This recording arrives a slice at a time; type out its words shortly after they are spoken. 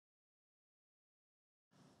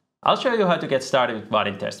I'll show you how to get started with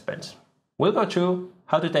Vaadin TestBench. We'll go through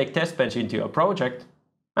how to take TestBench into your project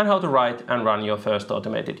and how to write and run your first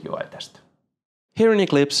automated UI test. Here in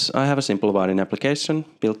Eclipse, I have a simple Vaadin application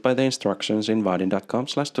built by the instructions in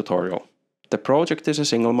vaadin.com/tutorial. The project is a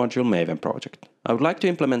single module Maven project. I would like to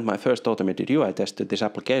implement my first automated UI test to this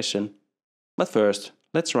application, but first,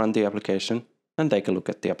 let's run the application and take a look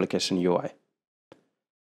at the application UI.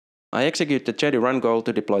 I execute the Jetty run goal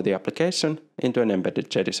to deploy the application into an embedded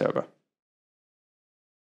Jetty server.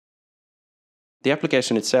 The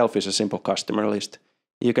application itself is a simple customer list.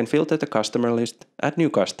 You can filter the customer list, add new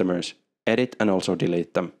customers, edit and also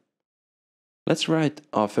delete them. Let's write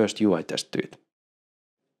our first UI test to it.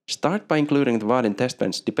 Start by including the Vaadin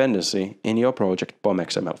TestBench dependency in your project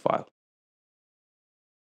POM.xml file.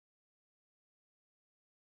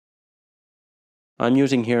 I'm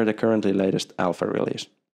using here the currently latest alpha release.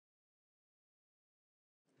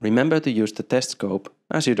 Remember to use the test scope,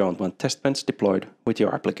 as you don't want TestBench deployed with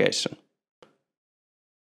your application.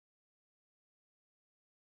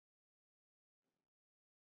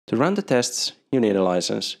 To run the tests, you need a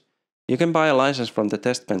license. You can buy a license from the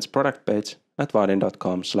TestBench product page at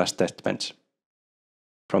vaadin.com/testbench.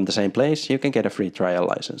 From the same place, you can get a free trial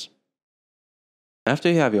license. After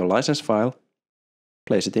you have your license file,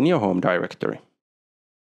 place it in your home directory.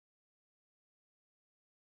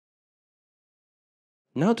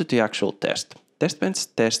 Now to the actual test.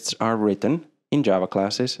 TestBench tests are written in Java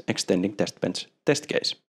classes extending TestBench test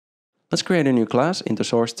case. Let's create a new class into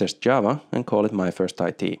source test Java and call it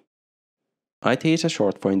myFirstIT. IT is a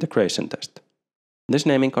short for integration test. This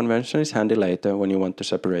naming convention is handy later when you want to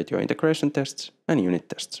separate your integration tests and unit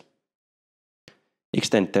tests.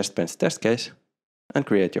 Extend TestBench test case and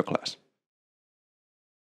create your class.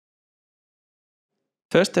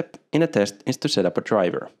 First step in a test is to set up a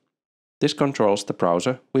driver. This controls the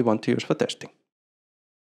browser we want to use for testing.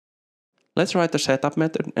 Let's write the setup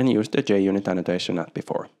method and use the JUnit annotation as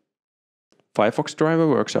before. Firefox driver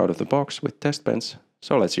works out of the box with TestBench,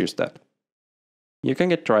 so let's use that. You can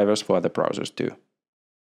get drivers for other browsers too.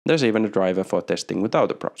 There's even a driver for testing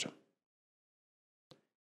without a browser.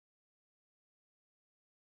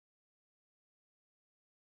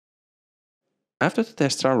 After the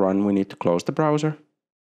tests are run, we need to close the browser.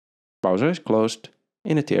 Browser is closed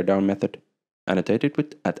in a teardown method, annotated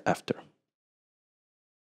with @after.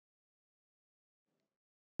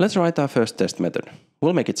 Let's write our first test method.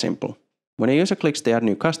 We'll make it simple. When a user clicks the Add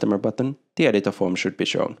New Customer button, the editor form should be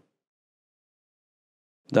shown.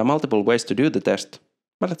 There are multiple ways to do the test,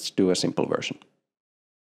 but let's do a simple version.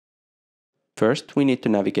 First, we need to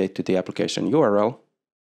navigate to the application URL.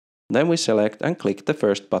 Then we select and click the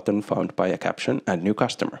first button found by a caption Add New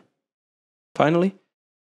Customer. Finally,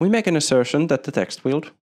 we make an assertion that the text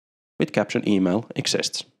field with caption email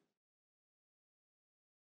exists.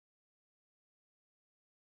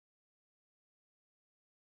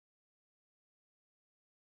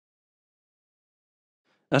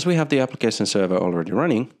 As we have the application server already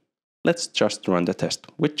running, let's just run the test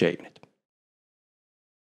with JUnit.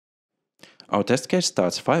 Our test case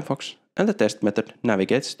starts Firefox and the test method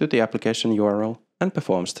navigates to the application URL and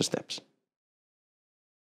performs the steps.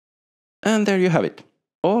 And there you have it.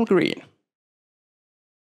 All green.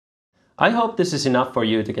 I hope this is enough for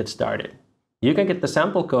you to get started. You can get the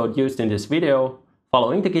sample code used in this video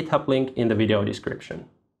following the GitHub link in the video description.